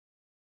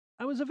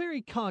I was a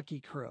very cocky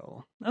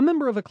crow, a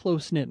member of a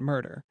close-knit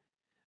murder.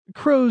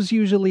 Crows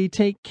usually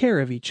take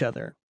care of each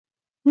other.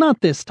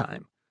 Not this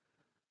time.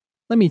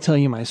 Let me tell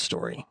you my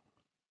story.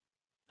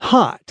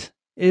 Hot.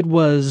 It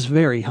was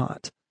very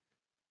hot.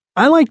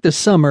 I liked the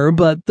summer,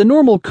 but the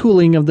normal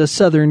cooling of the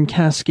southern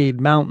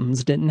Cascade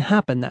Mountains didn't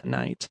happen that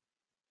night.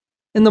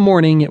 In the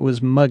morning, it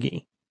was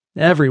muggy.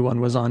 Everyone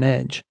was on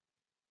edge.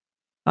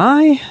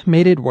 I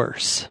made it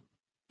worse.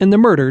 In the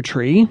murder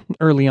tree,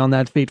 early on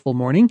that fateful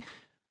morning,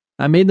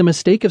 I made the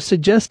mistake of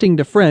suggesting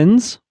to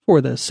friends, for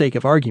the sake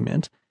of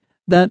argument,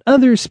 that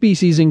other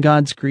species in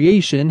God's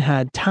creation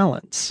had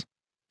talents.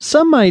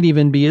 Some might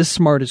even be as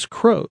smart as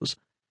crows.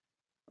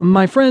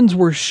 My friends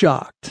were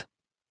shocked.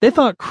 They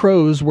thought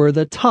crows were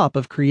the top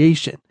of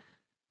creation.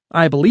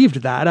 I believed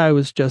that. I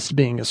was just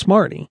being a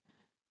smarty.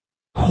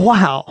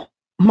 Wow!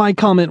 My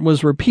comment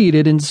was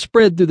repeated and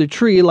spread through the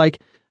tree like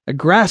a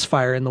grass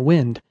fire in the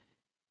wind.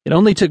 It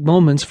only took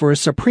moments for a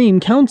supreme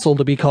council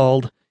to be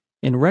called,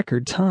 in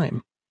record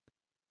time.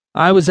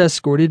 I was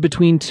escorted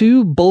between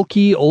two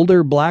bulky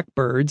older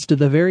blackbirds to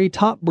the very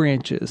top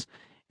branches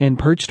and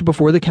perched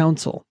before the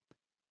council.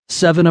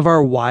 7 of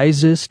our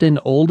wisest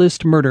and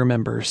oldest murder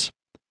members.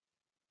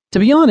 To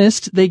be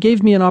honest, they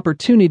gave me an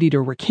opportunity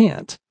to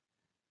recant.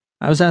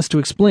 I was asked to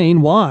explain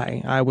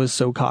why I was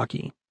so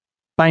cocky.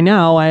 By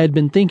now, I had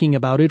been thinking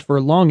about it for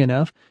long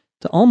enough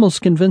to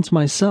almost convince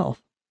myself.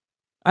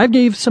 I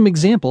gave some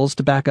examples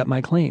to back up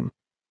my claim.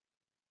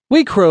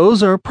 We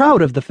crows are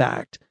proud of the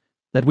fact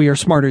that we are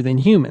smarter than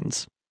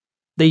humans.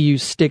 They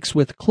use sticks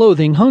with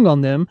clothing hung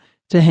on them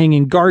to hang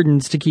in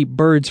gardens to keep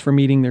birds from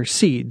eating their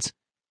seeds.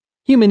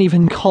 Human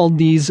even called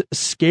these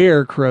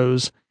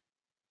scarecrows.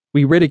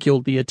 We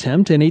ridiculed the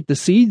attempt and ate the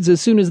seeds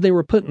as soon as they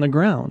were put in the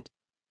ground.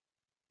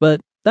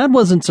 But that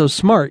wasn't so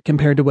smart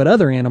compared to what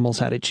other animals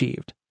had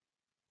achieved.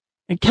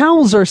 And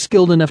cows are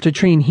skilled enough to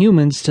train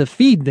humans to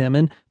feed them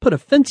and put a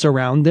fence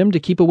around them to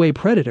keep away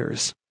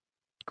predators.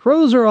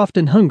 Crows are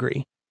often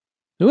hungry.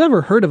 Who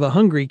ever heard of a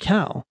hungry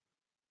cow?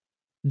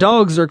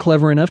 Dogs are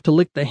clever enough to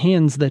lick the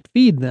hands that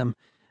feed them,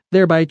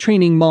 thereby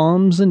training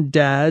moms and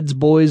dads,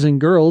 boys and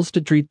girls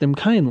to treat them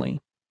kindly.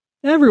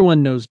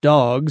 Everyone knows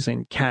dogs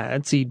and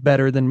cats eat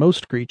better than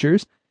most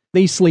creatures.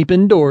 They sleep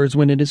indoors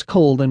when it is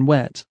cold and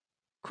wet.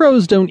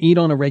 Crows don't eat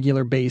on a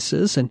regular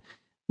basis, and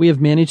we have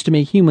managed to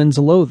make humans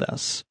loathe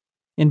us.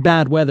 In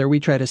bad weather,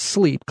 we try to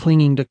sleep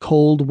clinging to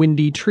cold,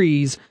 windy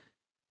trees.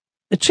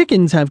 The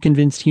chickens have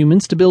convinced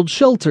humans to build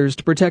shelters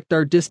to protect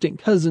our distant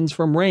cousins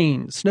from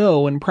rain,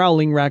 snow, and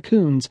prowling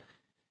raccoons.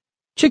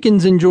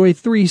 Chickens enjoy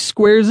 3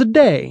 squares a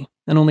day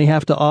and only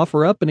have to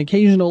offer up an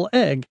occasional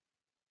egg.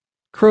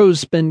 Crows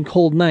spend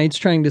cold nights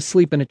trying to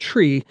sleep in a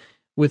tree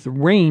with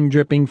rain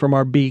dripping from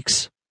our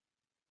beaks.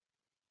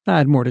 I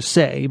had more to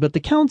say, but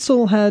the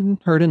council had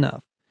heard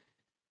enough.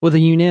 With a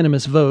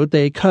unanimous vote,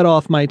 they cut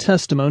off my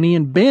testimony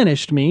and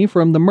banished me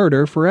from the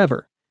murder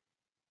forever.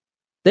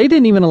 They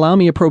didn't even allow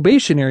me a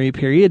probationary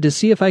period to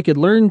see if I could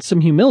learn some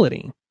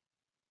humility.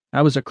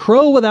 I was a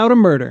crow without a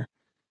murder.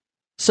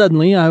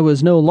 Suddenly, I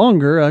was no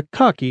longer a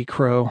cocky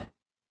crow.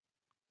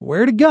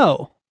 Where to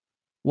go?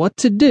 What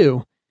to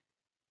do?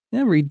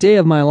 Every day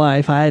of my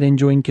life I had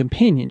enjoyed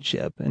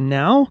companionship, and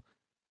now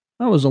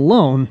I was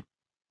alone.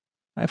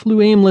 I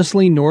flew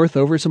aimlessly north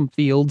over some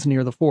fields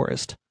near the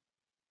forest.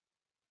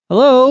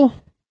 Hello?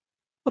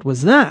 What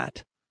was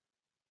that?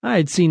 I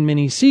had seen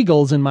many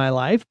seagulls in my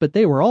life, but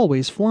they were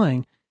always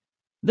flying.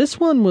 This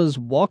one was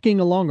walking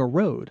along a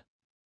road.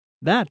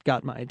 That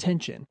got my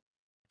attention.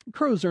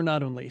 Crows are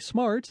not only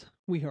smart,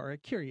 we are a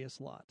curious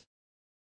lot.